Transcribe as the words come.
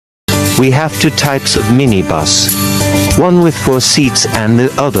We have two types of minibus. One with 4 seats and the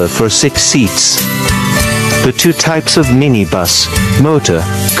other for 6 seats. The two types of minibus, motor,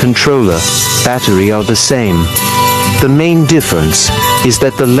 controller, battery are the same. The main difference is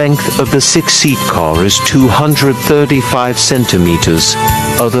that the length of the 6-seat car is 235 centimeters,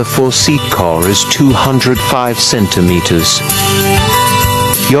 other 4-seat car is 205 centimeters.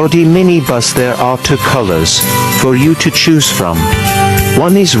 Yodi minibus. There are 2 colors for you to choose from.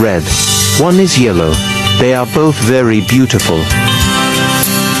 One is red, one is yellow. They are both very beautiful.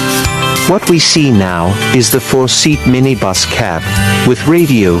 What we see now is the 4-seat minibus cab with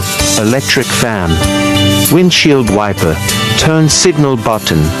radio, electric fan, windshield wiper, turn signal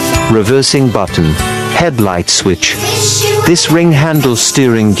button, reversing button, headlight switch. This ring handle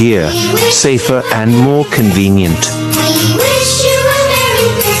steering gear, safer and more convenient.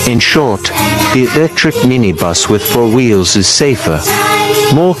 In short, the electric minibus with 4 wheels is safer,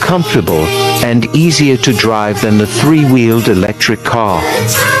 more comfortable, and easier to drive than the 3-wheeled electric car.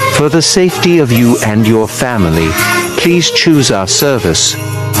 For the safety of you and your family, please choose our service.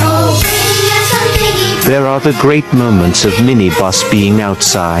 There are the great moments of minibus being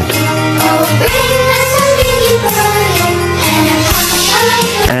outside,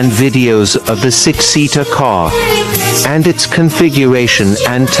 and videos of the 6-seater car, and its configuration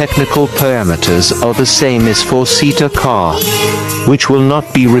and technical parameters are the same as 4-seater car, which will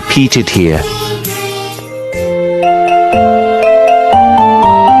not be repeated here.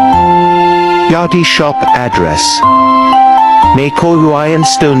 Yadi shop address: Mekoy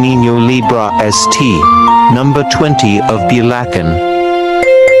Niño Libra St, number 20 of Bulacan.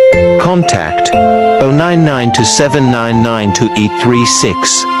 Contact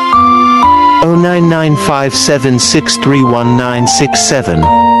 09927992836, 09957631967.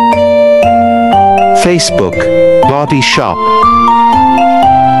 Facebook, Yadi shop.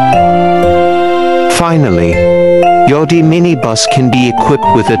 Finally, Yodi minibus can be equipped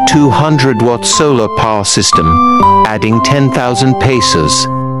with a 200-watt solar power system, adding 10,000 pesos.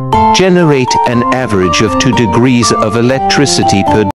 Generate an average of 2 degrees of electricity per